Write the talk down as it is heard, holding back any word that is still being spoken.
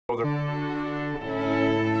world.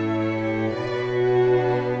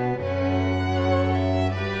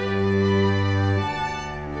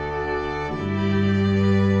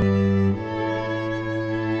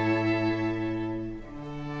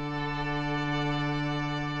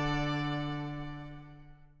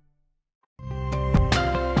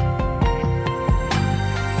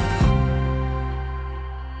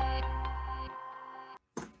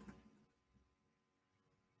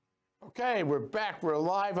 Okay, we're back. We're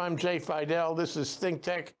live. I'm Jay Fidell. This is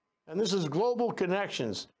ThinkTech, and this is Global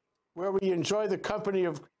Connections, where we enjoy the company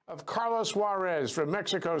of Carlos Juarez from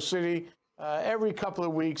Mexico City every couple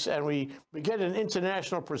of weeks, and we get an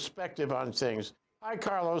international perspective on things. Hi,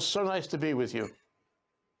 Carlos. So nice to be with you.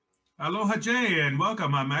 Aloha, Jay, and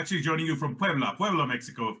welcome. I'm actually joining you from Puebla,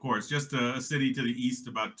 Mexico, of course, just a city to the east,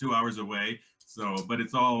 about 2 hours away. So, but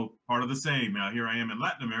it's all part of the same. Here I am in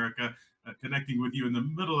Latin America, connecting with you in the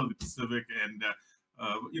middle of the Pacific, and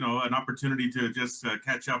you know, an opportunity to just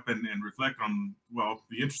catch up and reflect on, well,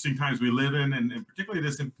 the interesting times we live in, and particularly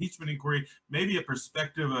this impeachment inquiry, maybe a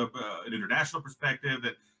perspective of an international perspective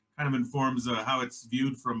that kind of informs how it's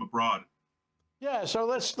viewed from abroad. Yeah, so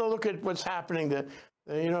let's look at what's happening.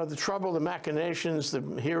 You know, the trouble, the machinations, the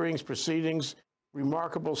hearings, proceedings,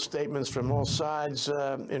 remarkable statements from all sides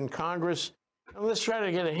in Congress. And let's try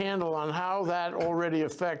to get a handle on how that already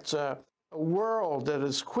affects a world that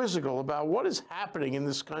is quizzical about what is happening in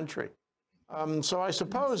this country. So I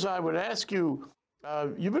suppose I would ask you,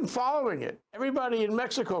 you've been following it. Everybody in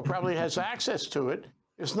Mexico probably has access to it.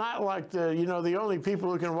 It's not like you know, the only people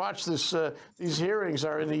who can watch these hearings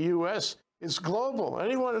are in the U.S. It's global.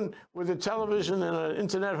 Anyone with a television and an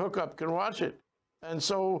internet hookup can watch it. And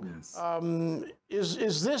so Yes.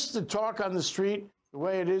 Is this the talk on the street the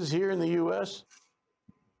way it is here in the U.S.?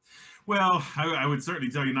 Well, I would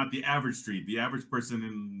certainly tell you not the average street. The average person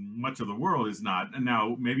in much of the world is not. And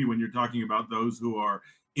now, maybe when you're talking about those who are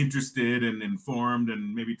interested and informed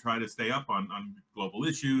and maybe try to stay up on global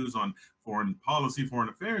issues, on foreign policy, foreign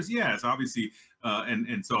affairs, yes, obviously.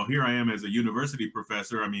 And so here I am as a university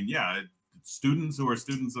professor. I mean, yeah, students who are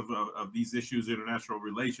students of these issues, international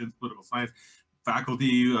relations, political science,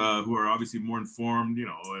 faculty who are obviously more informed, you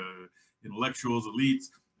know, intellectuals, elites.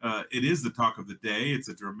 It is the talk of the day. It's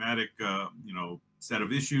a dramatic, you know, set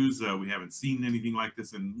of issues. We haven't seen anything like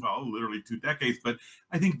this in, well, literally 2 decades. But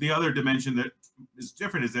I think the other dimension that is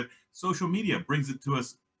different is that social media brings it to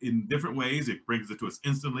us in different ways. It brings it to us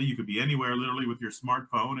instantly. You could be anywhere, literally, with your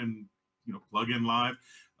smartphone and, you know, plug in live.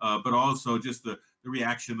 But also just the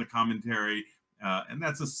reaction, the commentary. And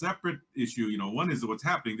that's a separate issue. You know, one is what's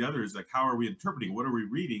happening. The other is like, how are we interpreting? What are we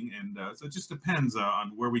reading? And so it just depends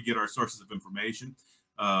on where we get our sources of information.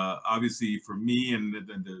 Obviously, for me and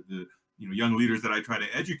the you know, young leaders that I try to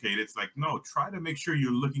educate, it's like, no, try to make sure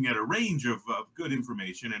you're looking at a range of good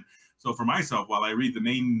information. And so for myself, while I read the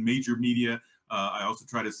major media, I also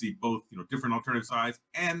try to see both, you know, different alternative sides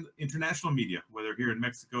and international media, whether here in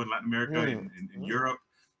Mexico, in Latin America, in Europe.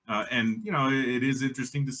 And, you know, it is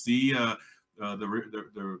interesting to see you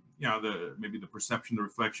know, maybe the perception, the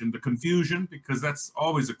reflection, the confusion, because that's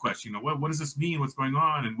always a question. You know, what does this mean? What's going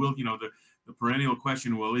on? And will, you know, the perennial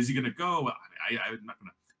question, well, is he going to go? Well, I'm not going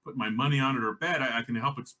to put my money on it or bet. I can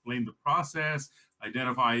help explain the process,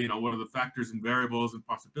 identify, you know, what are the factors and variables and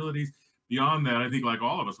possibilities. Beyond that, I think, like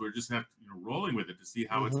all of us, we're just you know, rolling with it to see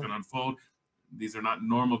how it's going to unfold. These are not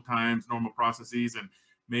normal times, normal processes, and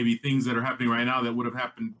maybe things that are happening right now that would have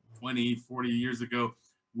happened 20, 40 years ago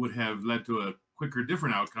would have led to a quicker,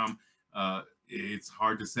 different outcome. It's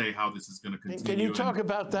hard to say how this is going to continue. Can you talk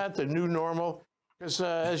about that, the new normal? Because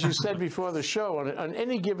as you said before the show, on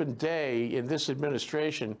any given day in this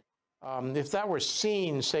administration, if that were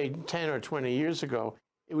seen, say, 10 or 20 years ago,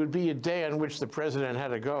 it would be a day on which the president had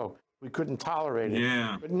to go. We couldn't tolerate it.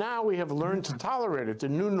 Yeah. But now we have learned to tolerate it. The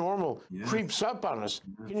new normal creeps up on us.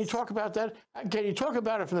 Can you talk about that? Can you talk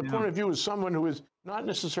about it from the point of view of someone who is not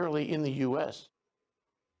necessarily in the U.S.?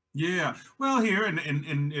 Yeah, well, here, and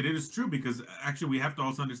it is true, because actually we have to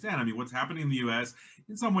also understand, I mean, what's happening in the U.S.,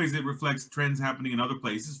 in some ways it reflects trends happening in other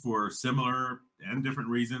places for similar and different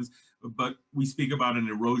reasons, but we speak about an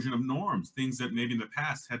erosion of norms. Things that maybe in the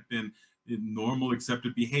past had been normal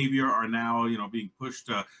accepted behavior are now, you know, being pushed,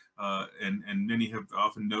 and many have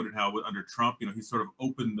often noted how under Trump, you know, he sort of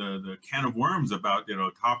opened the can of worms about, you know,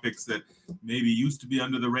 topics that maybe used to be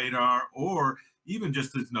under the radar, or even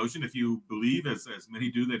just this notion, if you believe, as many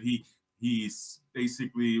do, that he's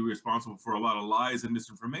basically responsible for a lot of lies and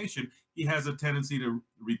misinformation, he has a tendency to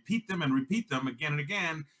repeat them again and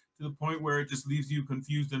again, to the point where it just leaves you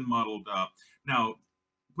confused and muddled up. Now,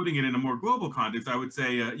 putting it in a more global context, I would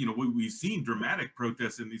say, you know, we've seen dramatic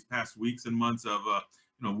protests in these past weeks and months of,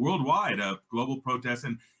 worldwide, global protests.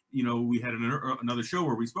 And, we had another show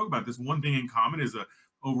where we spoke about this. One thing in common is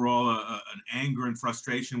overall an anger and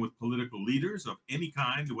frustration with political leaders of any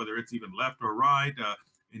kind, whether it's even left or right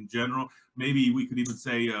in general. Maybe we could even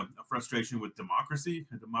say a frustration with democracy.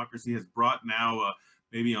 And democracy has brought now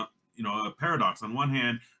maybe a paradox. On one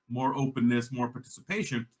hand, more openness, more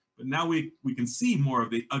participation, but now we can see more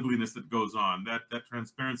of the ugliness that goes on. That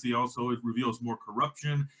transparency also reveals more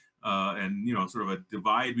corruption and sort of a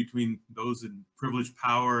divide between those in privileged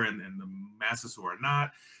power and the masses who are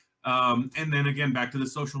not. And then again, back to the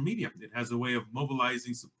social media. It has a way of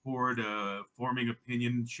mobilizing support, forming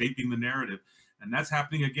opinion, shaping the narrative. And that's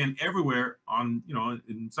happening again everywhere on,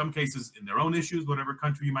 in some cases in their own issues, whatever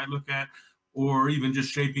country you might look at, or even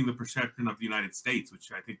just shaping the perception of the United States,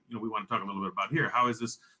 which I think, we want to talk a little bit about here. How is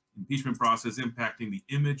this impeachment process impacting the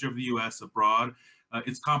image of the U.S. abroad?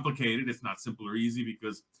 It's complicated. It's not simple or easy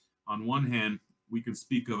because on one hand, we can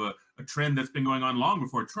speak of a trend that's been going on long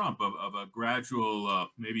before Trump, of a gradual,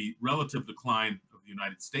 maybe relative decline of the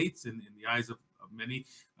United States in the eyes of many.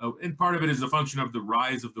 And part of it is a function of the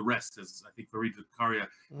rise of the rest, as I think Fareed Zakaria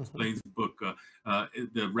explains in the book,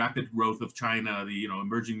 the rapid growth of China, the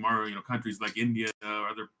emerging countries like India,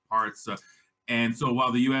 other parts. And so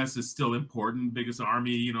while the U.S. is still important, biggest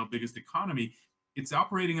army, biggest economy, it's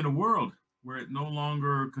operating in a world where it no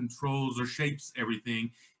longer controls or shapes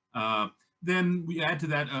everything. Then we add to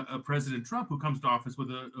that President Trump, who comes to office with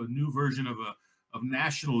a new version of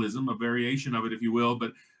nationalism, a variation of it, if you will,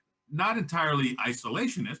 but not entirely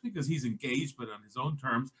isolationist because he's engaged, but on his own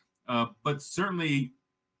terms. But certainly,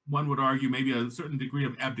 one would argue maybe a certain degree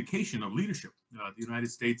of abdication of leadership. The United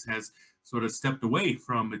States has sort of stepped away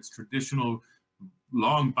from its traditional,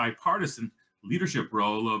 long bipartisan leadership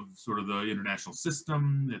role of sort of the international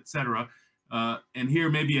system, et cetera. And here,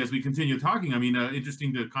 maybe as we continue talking, I mean,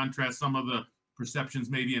 interesting to contrast some of the perceptions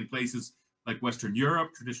maybe in places like Western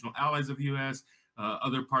Europe, traditional allies of the U.S.,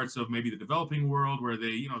 other parts of maybe the developing world where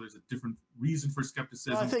they, there's a different reason for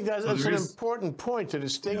skepticism. Well, I think that's an important point to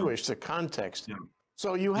distinguish the context. Yeah.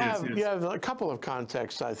 So you have a couple of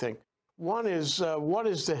contexts, I think. One is what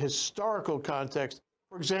is the historical context?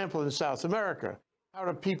 For example, in South America, how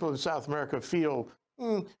do people in South America feel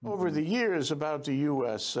over the years about the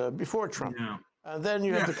U.S. Before Trump? Yeah. Then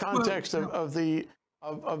you have the context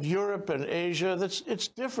of Europe and Asia. It's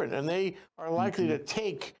different, and they are likely to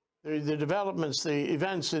take the developments, the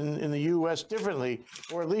events in the U.S. differently,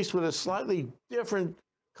 or at least with a slightly different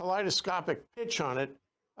kaleidoscopic pitch on it.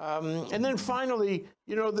 And then finally,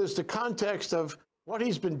 there's the context of what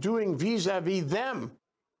he's been doing vis-a-vis them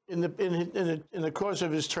in the course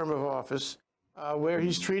of his term of office, where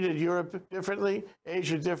he's treated Europe differently,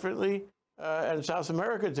 Asia differently, and South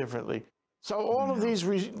America differently. So all of these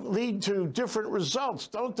lead to different results,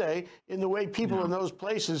 don't they, in the way people in those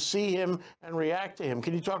places see him and react to him.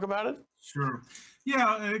 Can you talk about it? Sure.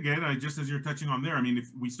 Yeah, again, just as you're touching on there, I mean, if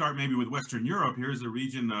we start maybe with Western Europe, here's a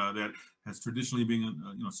region that has traditionally been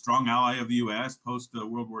a strong ally of the U.S. post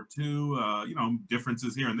World War II,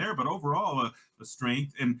 differences here and there, but overall a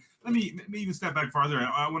strength. And let me even step back farther.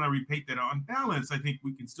 I want to repeat that on balance, I think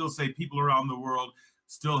we can still say people around the world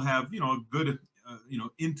still have, a good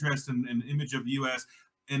interest and image of the U.S.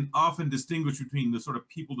 and often distinguish between the sort of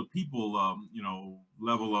people-to-people,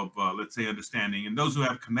 level of, let's say, understanding, and those who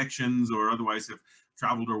have connections or otherwise have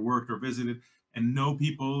traveled or worked or visited and know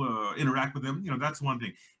people, interact with them. That's one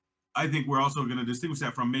thing. I think we're also going to distinguish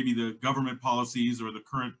that from maybe the government policies or the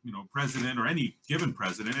current, president or any given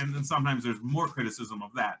president. And then sometimes there's more criticism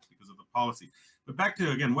of that because of the policy. But back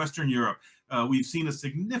to, again, Western Europe, we've seen a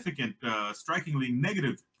significant, strikingly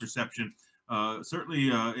negative perception. Certainly,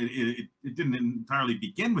 it didn't entirely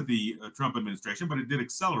begin with the Trump administration, but it did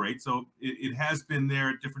accelerate. So it has been there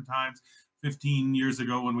at different times. 15 years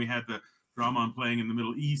ago, when we had the drama unplaying in the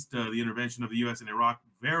Middle East, the intervention of the U.S. in Iraq,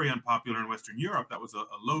 very unpopular in Western Europe. That was a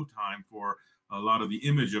low time for a lot of the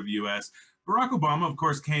image of the U.S. Barack Obama, of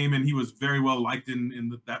course, came, and he was very well liked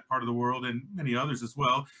in that part of the world, and many others as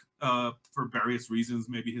well, for various reasons.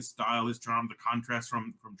 Maybe his style, his charm, the contrast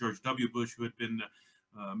from George W. Bush, who had been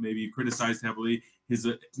maybe criticized heavily, his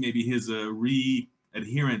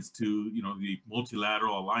re-adherence to the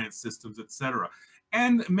multilateral alliance systems, etc.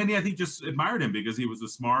 And many, I think, just admired him because he was a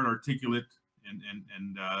smart, articulate, and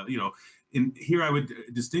in here I would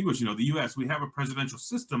distinguish. The U.S. we have a presidential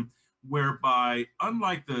system whereby,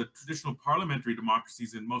 unlike the traditional parliamentary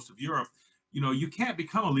democracies in most of Europe, you can't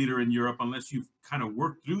become a leader in Europe unless you've kind of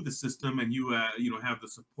worked through the system and you have the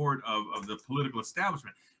support of the political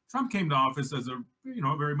establishment. Trump came to office as a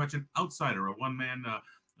very much an outsider, a one-man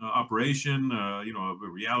operation, a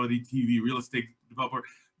reality TV real estate developer.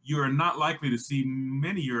 you're not likely to see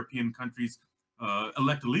many European countries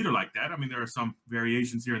elect a leader like that. I mean, there are some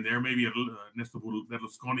variations here and there. Maybe Ernesto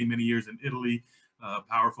Berlusconi many years in Italy,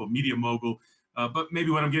 powerful media mogul. But maybe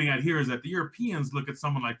what I'm getting at here is that the Europeans look at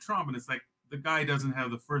someone like Trump, and it's like the guy doesn't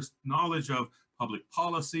have the first knowledge of public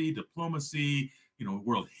policy, diplomacy,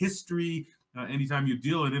 world history. Anytime you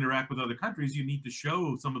deal and interact with other countries, you need to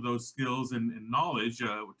show some of those skills and knowledge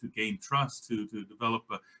to gain trust, to develop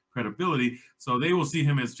credibility. So they will see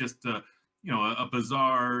him as just a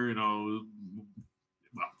bizarre,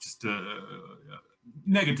 well, just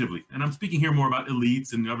negatively. And I'm speaking here more about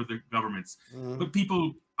elites and other governments. But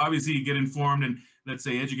people obviously get informed, and let's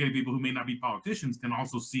say educated people who may not be politicians can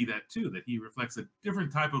also see that too, that he reflects a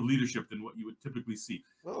different type of leadership than what you would typically see.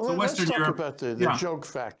 Well, so let's talk about the joke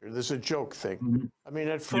factor. There's a joke thing. I mean,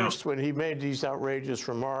 at first, when he made these outrageous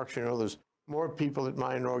remarks, there's more people at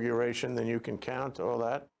my inauguration than you can count, all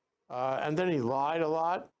that. And then he lied a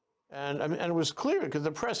lot. And I mean, and it was clear because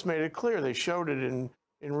the press made it clear. They showed it in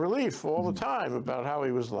relief all the time about how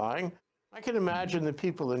he was lying. I can imagine the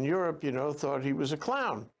people in Europe, thought he was a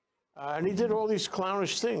clown. And he did all these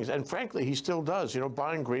clownish things. And frankly, he still does,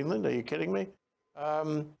 buying Greenland. Are you kidding me?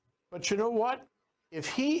 But you know what? If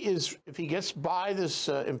he gets by this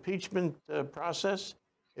impeachment process,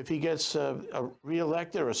 if he gets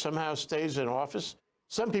reelected or somehow stays in office,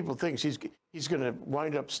 some people think he's going to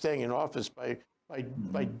wind up staying in office by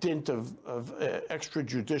dint of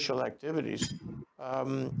extrajudicial activities.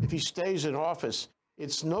 If he stays in office,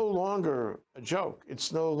 it's no longer a joke.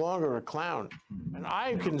 It's no longer a clown. And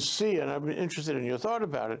I can see, and I'm interested in your thought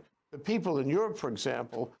about it, the people in Europe, for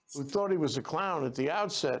example, who thought he was a clown at the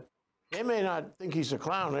outset, they may not think he's a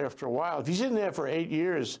clown after a while. If he's in there for 8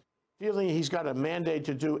 years, feeling he's got a mandate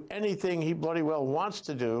to do anything he bloody well wants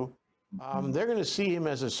to do, they're going to see him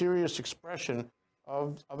as a serious expression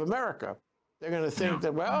of America. They're going to think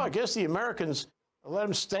that, well, I guess the Americans let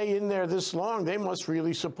him stay in there this long. They must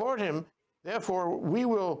really support him. Therefore, we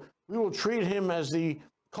will treat him as the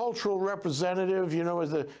cultural representative,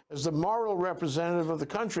 as the moral representative of the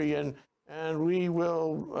country, and we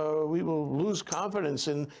will lose confidence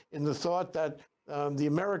in the thought that the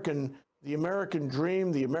American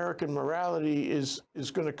dream, the American morality is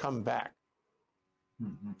going to come back.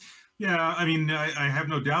 Yeah, I mean, I have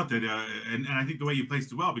no doubt that, and I think the way you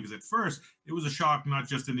placed it well, because at first it was a shock, not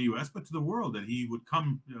just in the U.S., but to the world, that he would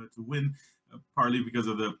come to win, partly because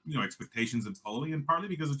of the expectations in polling, and partly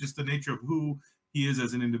because of just the nature of who he is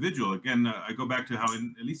as an individual. Again, I go back to how,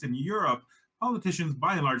 at least in Europe, politicians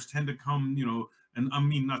by and large tend to come, and I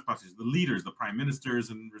mean, not politicians, the leaders, the prime ministers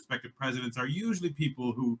and respected presidents are usually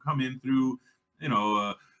people who come in through,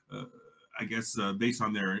 I guess, based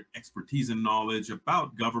on their expertise and knowledge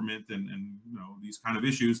about government and these kind of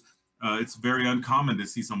issues. It's very uncommon to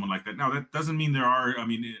see someone like that. Now, that doesn't mean that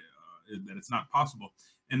it's not possible.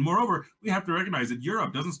 And moreover, we have to recognize that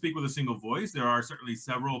Europe doesn't speak with a single voice. There are certainly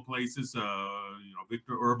several places,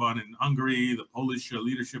 Viktor Orban in Hungary, the Polish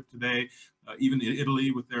leadership today, even in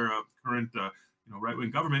Italy with their current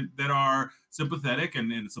right-wing government, that are sympathetic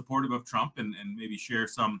and supportive of Trump and maybe share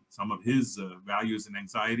some of his values and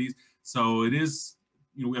anxieties. So it is,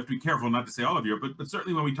 we have to be careful not to say all of Europe, but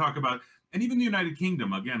certainly when we talk about, and even the United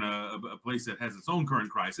Kingdom, again, a place that has its own current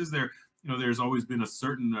crisis, there's always been a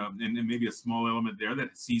certain, and maybe a small element there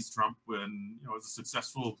that sees Trump as a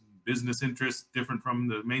successful business interest, different from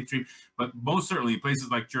the mainstream. But most certainly places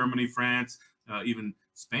like Germany, France, even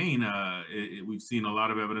Spain, we've seen a lot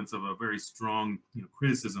of evidence of a very strong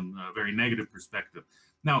criticism, a very negative perspective.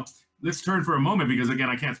 Now, let's turn for a moment, because again,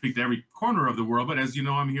 I can't speak to every corner of the world, but as you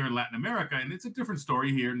know, I'm here in Latin America, and it's a different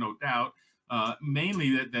story here, no doubt.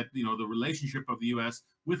 Mainly that the relationship of the U.S.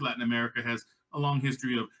 with Latin America has a long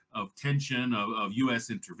history of tension, of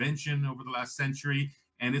U.S. intervention over the last century.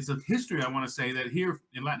 And it's a history, I want to say, that here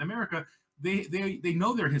in Latin America, they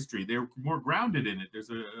know their history. They're more grounded in it.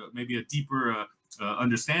 There's maybe a deeper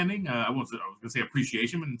understanding. I was going to say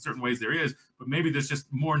appreciation, but in certain ways there is, but maybe there's just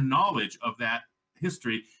more knowledge of that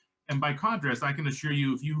history. And by contrast, I can assure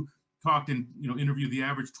you, if you talked and interviewed the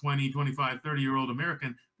average 20, 25, 30-year-old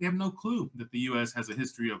American, they have no clue that the U.S. has a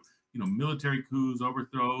history of military coups,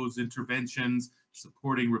 overthrows, interventions,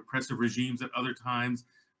 supporting repressive regimes at other times.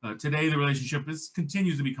 Today, the relationship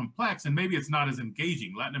continues to be complex, and maybe it's not as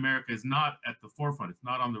engaging. Latin America is not at the forefront. It's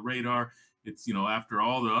not on the radar. It's, after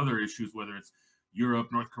all the other issues, whether it's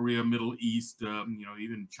Europe, North Korea, Middle East,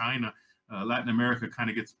 even China, Latin America kind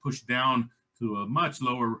of gets pushed down to a much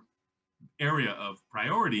lower area of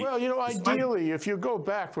priority. Well, ideally, if you go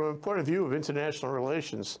back from a point of view of international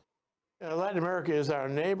relations, Latin America is our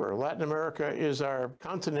neighbor. Latin America is our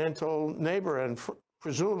continental neighbor and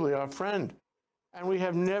presumably our friend. And we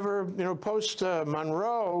have never, post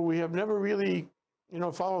Monroe, we have never really,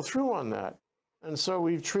 followed through on that. And so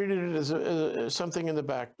we've treated it as something in the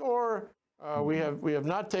back door. We have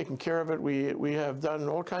not taken care of it. We have done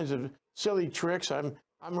all kinds of silly tricks. I'm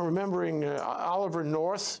remembering Oliver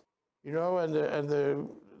North, and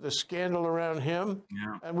the scandal around him,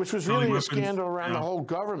 and which was really a scandal around the whole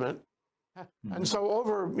government. And so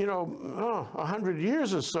over 100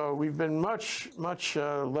 years or so, we've been much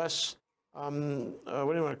less what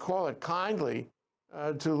do you want to call it, kindly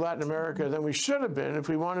to Latin America than we should have been if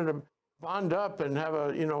we wanted to bond up and have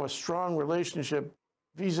a strong relationship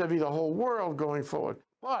vis-a-vis the whole world going forward.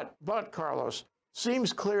 But Carlos,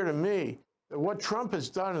 seems clear to me that what Trump has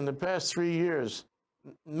done in the past 3 years,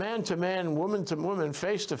 man to man, woman to woman,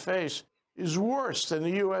 face to face, is worse than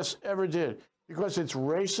the U.S. ever did, because it's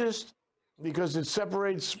racist, because it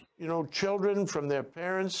separates children from their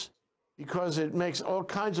parents, because it makes all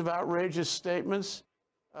kinds of outrageous statements.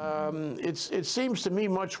 It seems to me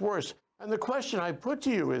much worse. And the question I put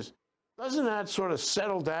to you is, doesn't that sort of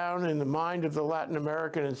settle down in the mind of the Latin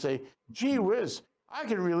American and say, gee whiz, I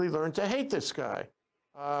could really learn to hate this guy?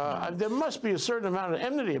 There must be a certain amount of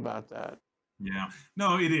enmity about that. Yeah,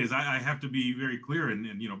 no, it is. I have to be very clear, and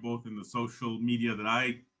both in the social media that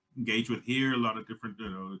I engage with here, a lot of different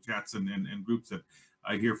chats and groups that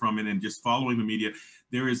I hear from, and just following the media,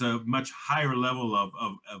 there is a much higher level of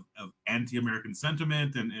anti-American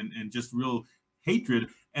sentiment and just real hatred.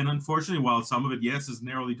 And unfortunately, while some of it, yes, is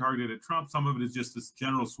narrowly targeted at Trump, some of it is just this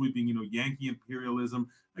general sweeping, Yankee imperialism,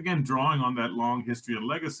 again, drawing on that long history and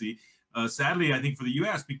legacy. Sadly, I think for the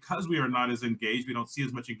U.S., because we are not as engaged, we don't see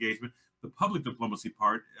as much engagement, the public diplomacy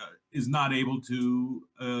part is not able to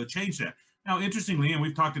change that. Now, interestingly, and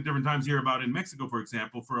we've talked at different times here about in Mexico, for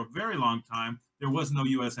example, for a very long time, there was no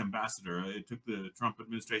U.S. ambassador. It took the Trump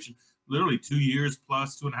administration literally 2 years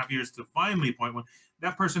plus 2.5 years to finally appoint one.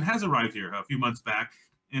 That person has arrived here a few months back.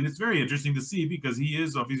 And it's very interesting to see, because he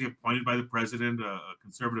is obviously appointed by the president, a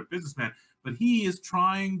conservative businessman, but he is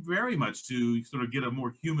trying very much to sort of get a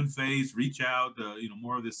more human face, reach out,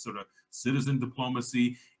 more of this sort of citizen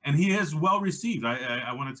diplomacy. And he is well received.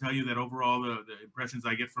 I want to tell you that overall, the impressions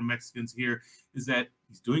I get from Mexicans here is that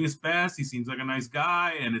he's doing his best. He seems like a nice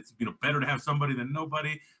guy, and it's better to have somebody than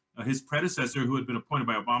nobody. His predecessor, who had been appointed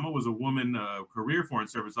by Obama, was a woman, career Foreign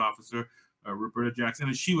Service officer, Roberta Jackson,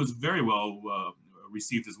 and she was very well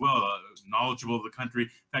received as well, knowledgeable of the country. In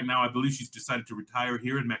fact, now I believe she's decided to retire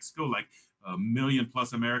here in Mexico, like 1 million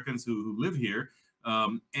plus Americans who live here.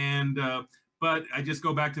 But I just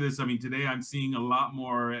go back to this. I mean, today I'm seeing a lot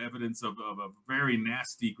more evidence of a very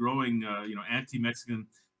nasty, growing, anti-Mexican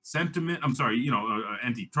sentiment. I'm sorry,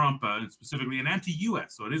 anti-Trump specifically, and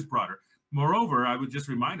anti-U.S. So it is broader. Moreover, I would just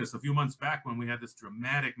remind us a few months back when we had this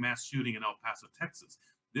dramatic mass shooting in El Paso, Texas.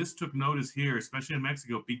 This took notice here, especially in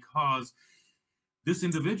Mexico, because this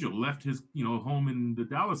individual left his, home in the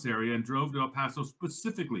Dallas area and drove to El Paso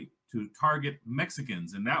specifically to target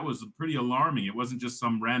Mexicans, and that was pretty alarming. It wasn't just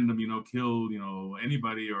some random, kill,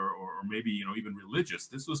 anybody or maybe, even religious.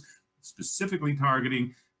 This was specifically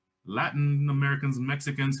targeting Latin Americans,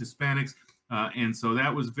 Mexicans, Hispanics, and so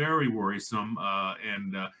that was very worrisome.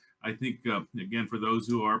 I think, again, for those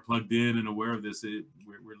who are plugged in and aware of this,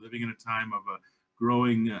 we're living in a time of a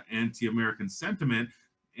growing anti-American sentiment.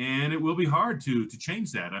 And it will be hard to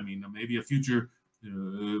change that. I mean, maybe a future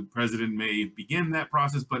president may begin that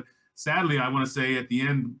process, but sadly, I want to say at the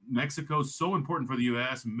end, Mexico is so important for the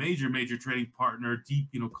U.S., major trading partner, deep,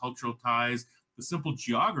 cultural ties, the simple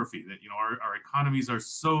geography that, our economies are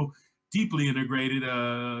so deeply integrated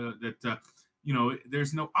that,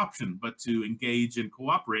 there's no option but to engage and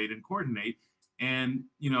cooperate and coordinate. And,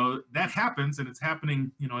 that happens, and it's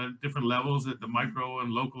happening, at different levels, at the micro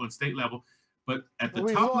and local and state level. But at the top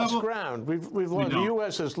level, we've lost ground. We've lost. The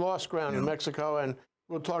U.S. has lost ground in Mexico, and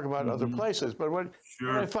we'll talk about other places. But what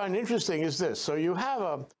I find interesting is this: so you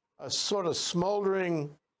have a sort of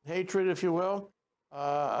smoldering hatred, if you will,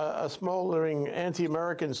 a smoldering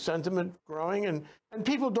anti-American sentiment growing, and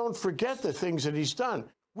people don't forget the things that he's done.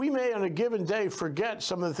 We may, on a given day, forget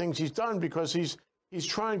some of the things he's done because he's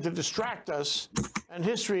trying to distract us. And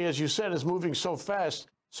history, as you said, is moving so fast,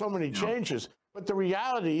 so many changes. But the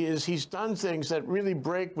reality is he's done things that really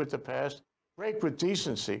break with the past, break with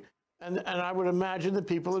decency. And I would imagine the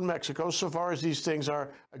people in Mexico, so far as these things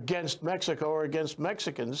are against Mexico or against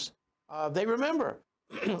Mexicans, they remember.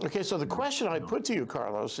 Okay, so the question I put to you,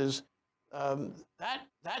 Carlos, is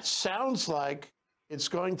that sounds like it's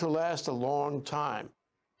going to last a long time.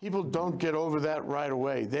 People don't get over that right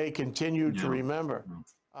away. They continue to remember.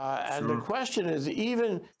 And the question is,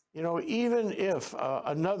 even if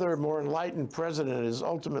another more enlightened president is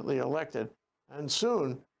ultimately elected, and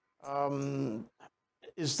soon. Um,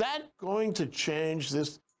 is that going to change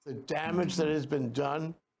the damage that has been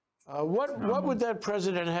done? What would that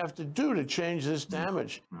president have to do to change this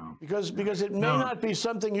damage? Because it may not be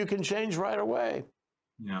something you can change right away.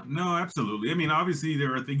 Yeah, no, absolutely. I mean, obviously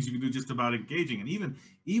there are things you can do just about engaging, and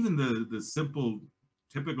even the simple,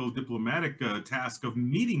 typical diplomatic task of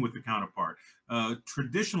meeting with the counterpart.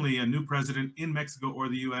 Traditionally, a new president in Mexico or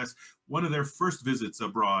the U.S., one of their first visits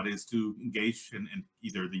abroad is to engage, and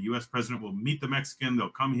either the U.S. president will meet the Mexican, they'll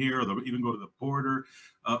come here, or they'll even go to the border,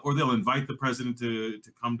 or they'll invite the president to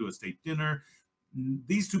come to a state dinner.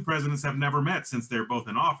 These two presidents have never met since they're both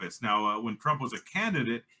in office. Now, when Trump was a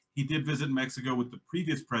candidate, he did visit Mexico with the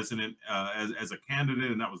previous president as a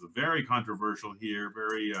candidate, and that was very controversial here,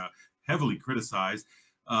 very heavily criticized.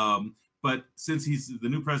 But since he's the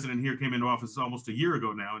new president here, came into office almost a year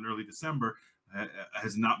ago now in early December,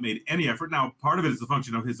 has not made any effort. Now, part of it is a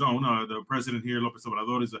function of his own. The president here, López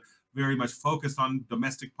Obrador, is very much focused on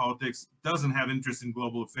domestic politics, doesn't have interest in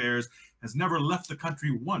global affairs, has never left the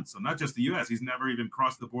country once. So not just the U.S., he's never even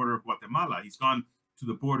crossed the border of Guatemala. He's gone to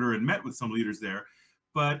the border and met with some leaders there.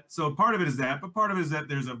 But so part of it is that, but part of it is that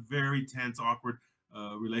there's a very tense, awkward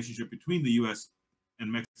relationship between the U.S.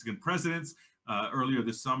 and Mexican presidents. Earlier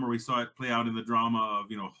this summer, we saw it play out in the drama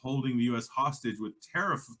of, holding the U.S. hostage with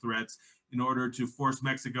tariff threats in order to force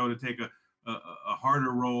Mexico to take a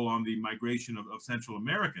harder role on the migration of Central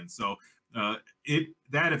Americans. So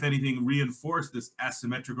that, if anything, reinforced this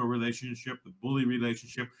asymmetrical relationship, the bully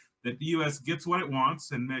relationship, that the U.S. gets what it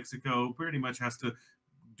wants, and Mexico pretty much has to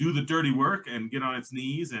do the dirty work and get on its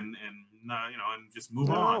knees and just move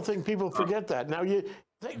on. I don't think people forget that. Now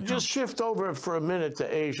just shift over for a minute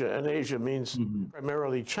to Asia, and Asia means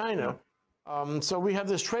primarily China. So we have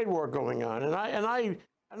this trade war going on, and I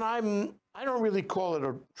don't really call it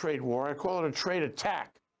a trade war. I call it a trade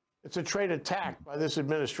attack. It's a trade attack by this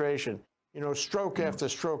administration. Stroke after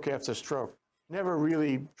stroke after stroke, never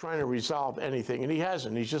really trying to resolve anything, and he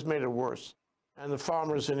hasn't. He's just made it worse. And the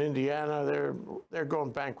farmers in Indiana, they're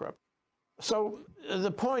going bankrupt. So the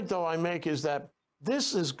point, though, I make is that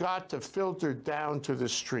this has got to filter down to the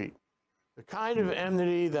street. The kind of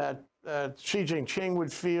enmity that Xi Jinping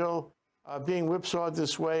would feel being whipsawed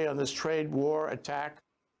this way on this trade war attack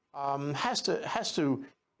has to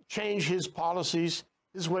change his policies,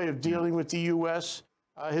 his way of dealing with the U.S.,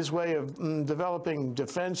 his way of developing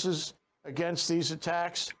defenses against these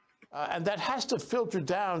attacks. And that has to filter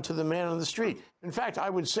down to the man on the street. In fact, I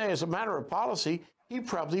would say, as a matter of policy, he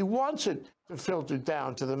probably wants it to filter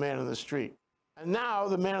down to the man on the street. And now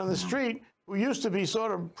the man on the street, who used to be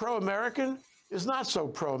sort of pro-American, is not so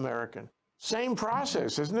pro-American. Same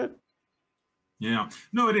process, isn't it? Yeah,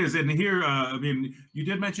 no, it is. And here, you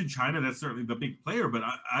did mention China. That's certainly the big player. But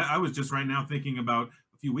I was just right now thinking about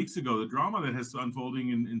few weeks ago, the drama that has unfolding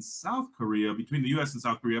in South Korea, between the U.S. and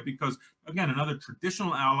South Korea, because, again, another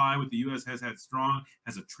traditional ally with the U.S. has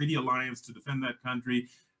a treaty alliance to defend that country.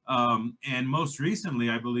 And most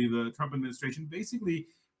recently, I believe the Trump administration basically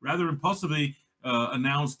rather impulsively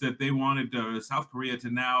announced that they wanted South Korea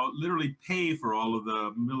to now literally pay for all of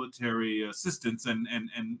the military assistance and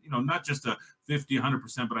not just a 50,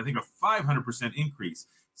 100%, but I think a 500% increase,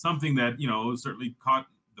 something that, certainly caught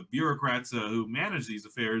the bureaucrats who manage these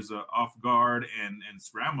affairs off guard and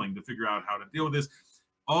scrambling to figure out how to deal with this.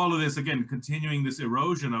 All of this, again, continuing this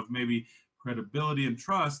erosion of maybe credibility and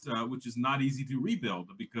trust, which is not easy to rebuild,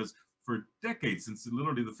 because for decades, since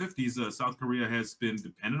literally the 50s, South Korea has been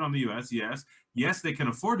dependent on the U.S. Yes, they can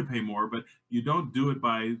afford to pay more, but you don't do it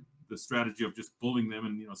by the strategy of just bullying them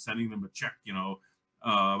and sending them a check,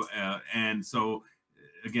 and so.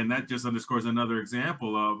 Again, that just underscores another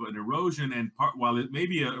example of an erosion. And while it may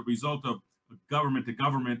be a result of a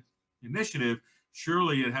government-to-government initiative,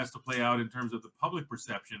 surely it has to play out in terms of the public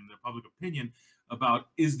perception, the public opinion about,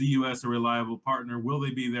 is the U.S. a reliable partner? Will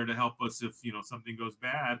they be there to help us if something goes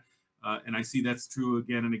bad? And I see that's true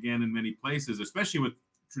again and again in many places, especially with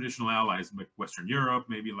traditional allies like Western Europe,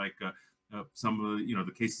 maybe like some of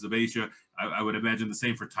the cases of Asia. I would imagine the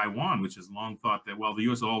same for Taiwan, which has long thought that, well, the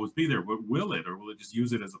U.S. will always be there, but will it, or will it just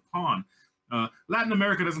use it as a pawn? Latin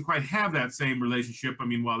America doesn't quite have that same relationship. I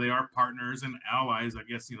mean, while they are partners and allies, I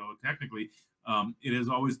guess, technically, it has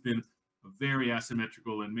always been a very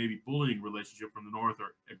asymmetrical and maybe bullying relationship from the North,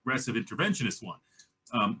 or aggressive interventionist one.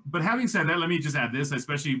 But having said that, let me just add this,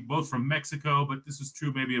 especially both from Mexico, but this is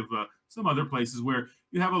true maybe of some other places where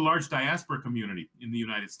you have a large diaspora community in the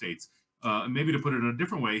United States. Maybe to put it in a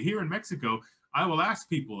different way, here in Mexico, I will ask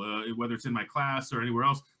people, whether it's in my class or anywhere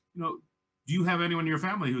else, do you have anyone in your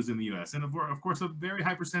family who's in the U.S.? And of course, a very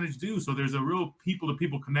high percentage do. So there's a real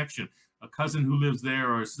people-to-people connection. A cousin who lives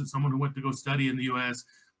there, or someone who went to go study in the U.S.,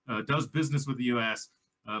 does business with the U.S.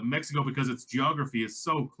 Mexico, because its geography is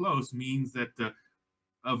so close, means that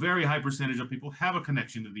a very high percentage of people have a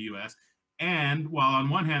connection to the U.S. And while on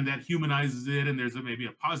one hand that humanizes it, and there's maybe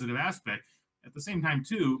a positive aspect, at the same time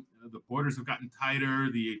too, the borders have gotten tighter.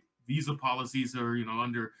 The visa policies are,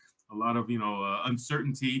 under a lot of,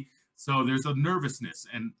 uncertainty. So there's a nervousness,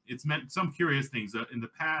 and it's meant some curious things. In the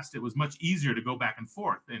past, it was much easier to go back and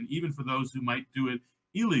forth, and even for those who might do it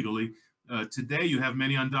illegally, today you have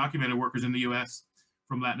many undocumented workers in the U.S.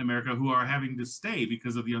 from Latin America who are having to stay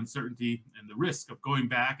because of the uncertainty and the risk of going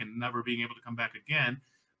back and never being able to come back again,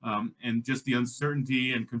 and just the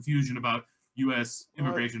uncertainty and confusion about U.S.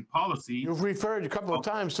 immigration policy. You've referred a couple of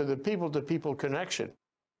times to the people-to-people connection.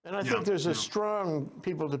 And I think there's a strong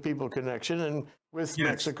people-to-people connection, and with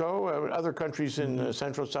Mexico, other countries in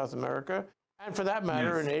Central South America, and for that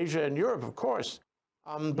matter, in Asia and Europe, of course.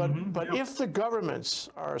 But if the governments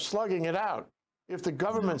are slugging it out, if the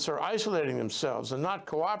governments are isolating themselves and not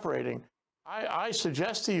cooperating, I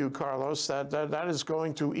suggest to you, Carlos, that is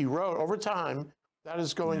going to erode over time. That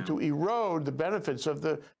is going to erode the benefits of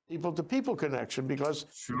the people-to-people connection, because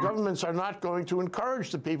governments are not going to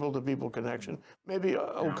encourage the people-to-people connection, maybe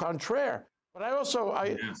au contraire. But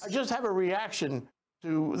I just have a reaction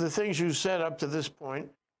to the things you said up to this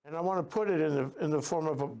point, and I want to put it in the form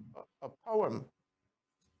of a poem.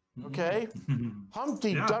 Okay?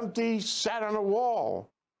 Humpty Dumpty sat on a wall.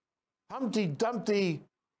 Humpty Dumpty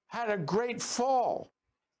had a great fall.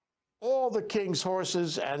 All the king's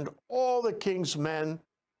horses and all the king's men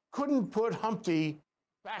couldn't put Humpty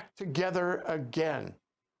back together again.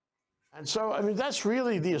 And so, I mean, that's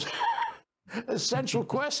really the essential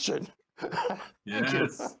question.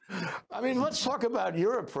 Yes. I mean, let's talk about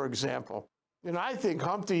Europe, for example. I think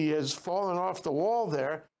Humpty has fallen off the wall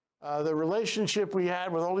there. The relationship we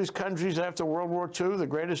had with all these countries after World War II, the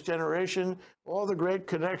greatest generation, all the great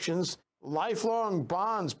connections, lifelong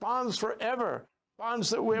bonds, bonds forever.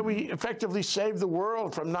 Bonds where we effectively saved the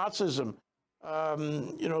world from Nazism.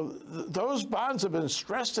 Those bonds have been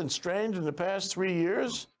stressed and strained in the past 3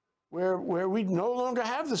 years, where we no longer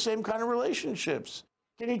have the same kind of relationships.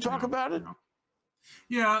 Can you talk about it?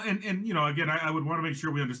 Yeah, and again, I would want to make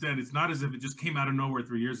sure we understand it's not as if it just came out of nowhere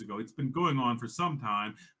 3 years ago. It's been going on for some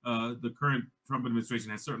time. The current Trump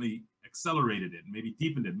administration has certainly accelerated it, maybe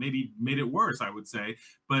deepened it, maybe made it worse, I would say.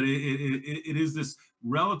 But it is this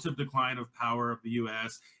relative decline of power of the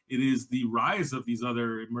U.S. It is the rise of these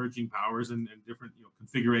other emerging powers and different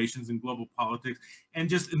configurations in global politics, and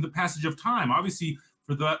just in the passage of time. Obviously,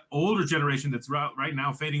 for the older generation that's right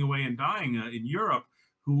now fading away and dying in Europe,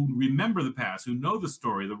 who remember the past, who know the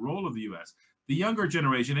story, the role of the U.S. The younger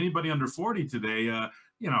generation, anybody under 40 today,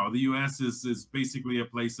 the U.S. is basically a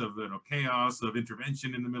place of chaos, of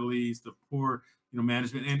intervention in the Middle East, of poor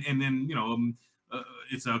management, and then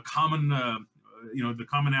it's a common the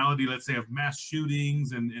commonality, let's say, of mass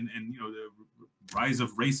shootings and the rise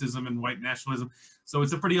of racism and white nationalism. So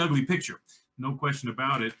it's a pretty ugly picture, no question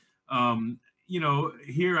about it.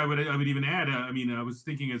 Here I would even add, I was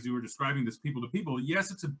thinking as you were describing this people to people, yes,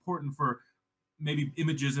 it's important for maybe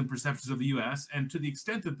images and perceptions of the U.S. And to the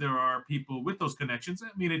extent that there are people with those connections,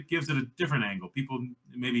 it gives it a different angle. People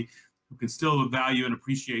maybe who can still value and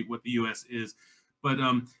appreciate what the U.S. is. But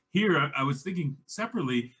here I was thinking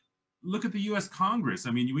separately, look at the U.S. Congress.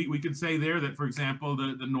 We could say there that, for example,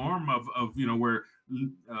 the norm of where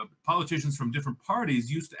politicians from different parties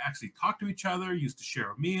used to actually talk to each other, used to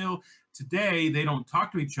share a meal. Today, they don't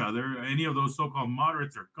talk to each other. Any of those so-called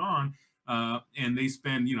moderates are gone, and they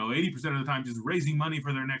spend 80% of the time just raising money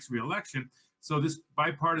for their next reelection. So this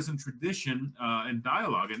bipartisan tradition and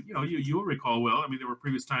dialogue, and you'll recall well. There were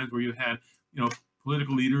previous times where you had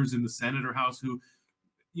political leaders in the Senate or House who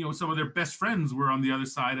some of their best friends were on the other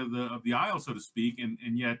side of the aisle, so to speak,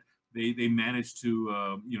 and yet they managed to,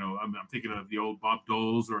 I'm thinking of the old Bob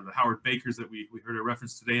Doles or the Howard Bakers that we heard a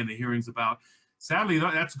reference today in the hearings about. Sadly,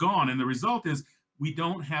 that's gone, and the result is we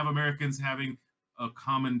don't have Americans having a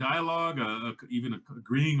common dialogue, even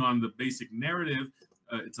agreeing on the basic narrative.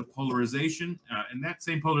 It's a polarization, and that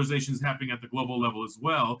same polarization is happening at the global level as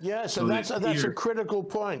well. Yes, so that's a critical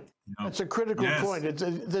point. That's a critical point.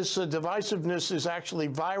 This divisiveness is actually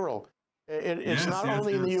viral. It's not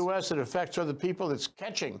only in the U.S. it affects other people. It's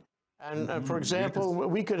catching. And for example,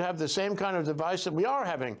 we could have the same kind of divisive. We are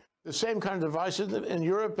having the same kind of divisiveness in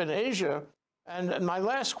Europe and Asia. And my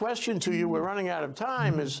last question to you, we're running out of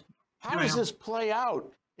time, is how does this play out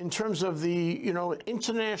in terms of the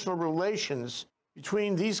international relations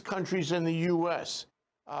between these countries and the U.S.?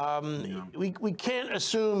 We can't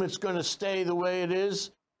assume it's going to stay the way it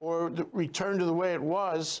is or return to the way it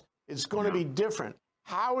was. It's going to be different.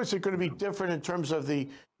 How is it going to be different in terms of the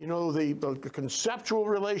conceptual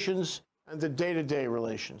relations and the day-to-day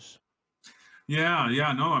relations?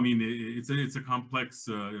 Yeah, no, I mean, it's a complex,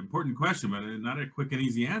 important question, but not a quick and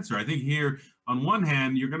easy answer. I think here, on one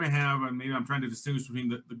hand, you're going to have, and maybe I'm trying to distinguish between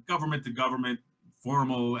the government-to-government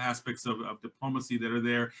formal aspects of diplomacy that are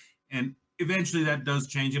there, and eventually that does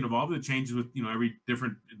change and evolve. It changes with, every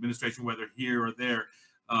different administration, whether here or there.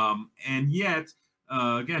 And yet,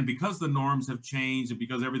 again, because the norms have changed and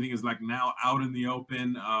because everything is like now out in the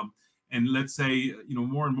open, and let's say,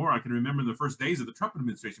 more and more, I can remember in the first days of the Trump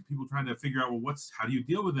administration, people trying to figure out, well, how do you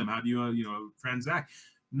deal with them? How do you, transact?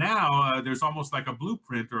 Now, there's almost like a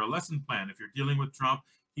blueprint or a lesson plan. If you're dealing with Trump,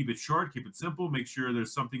 keep it short, keep it simple, make sure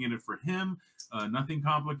there's something in it for him, nothing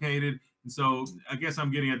complicated. And so I guess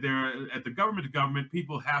I'm getting at there, at the government to government,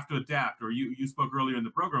 people have to adapt. Or you spoke earlier in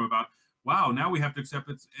the program about, wow, now we have to accept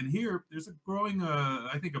it. And here, there's a growing,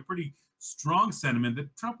 I think, a pretty strong sentiment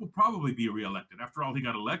that Trump will probably be reelected. After all, he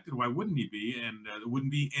got elected. Why wouldn't he be? And it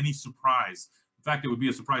wouldn't be any surprise. In fact, it would be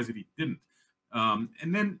a surprise if he didn't.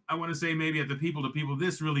 And then I want to say maybe at the people to people,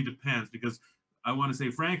 this really depends, because I want to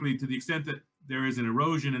say, frankly, to the extent that there is an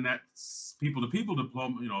erosion in that people to people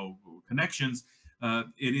connections,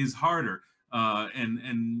 it is harder.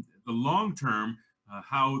 And the long term,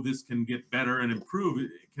 how this can get better and improve,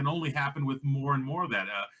 it can only happen with more and more of that.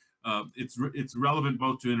 It's relevant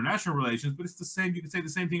both to international relations, but it's the same. You could say the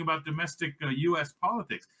same thing about domestic U.S.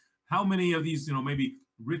 politics. How many of these, maybe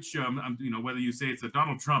rich, whether you say it's a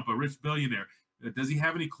Donald Trump, a rich billionaire, does he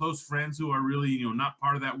have any close friends who are really, not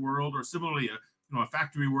part of that world? Or similarly, a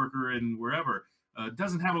factory worker in wherever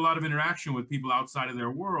doesn't have a lot of interaction with people outside of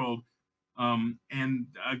their world. And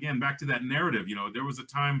again, back to that narrative, there was a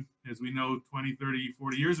time, as we know, 20, 30,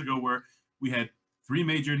 40 years ago, where we had 3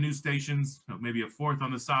 major news stations, maybe a 4th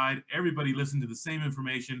on the side. Everybody listened to the same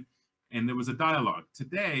information, and there was a dialogue.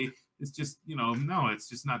 Today, it's just, no, it's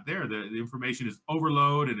just not there. The information is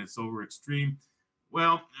overload and it's over extreme.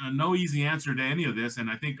 Well, no easy answer to any of this. And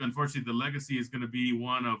I think, unfortunately, the legacy is going to be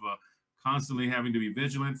one of constantly having to be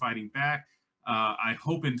vigilant, fighting back. I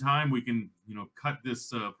hope in time we can, cut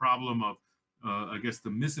this problem of, I guess, the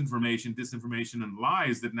misinformation, disinformation, and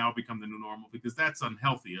lies that now become the new normal, because that's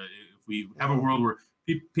unhealthy. If we have a world where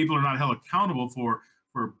people are not held accountable for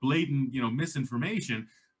blatant, misinformation.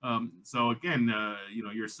 So again,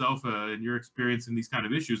 yourself and your experience in these kind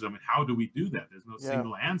of issues. I mean, how do we do that? There's no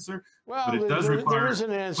single answer. Well, but it does require. There is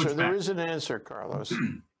an answer. There is an answer, Carlos.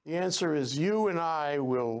 The answer is you and I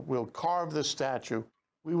will carve the statue.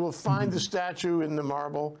 We will find the statue in the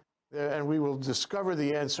marble, and we will discover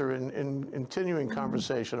the answer in continuing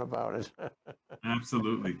conversation about it.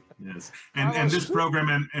 Absolutely, yes. And this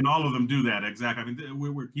program and all of them do that, exactly. I mean,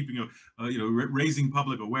 we're keeping raising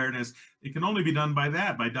public awareness. It can only be done by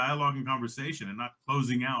dialogue and conversation, and not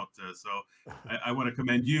closing out. So I want to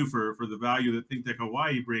commend you for the value that ThinkTech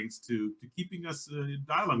Hawaii brings to keeping us in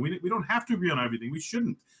dialogue. We don't have to agree on everything. We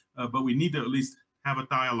shouldn't, but we need to at least have a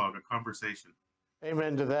dialogue, a conversation.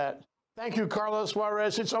 Amen to that. Thank you, Carlos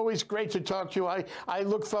Juarez. It's always great to talk to you. I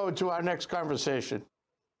look forward to our next conversation.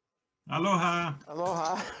 Aloha.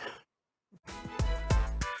 Aloha.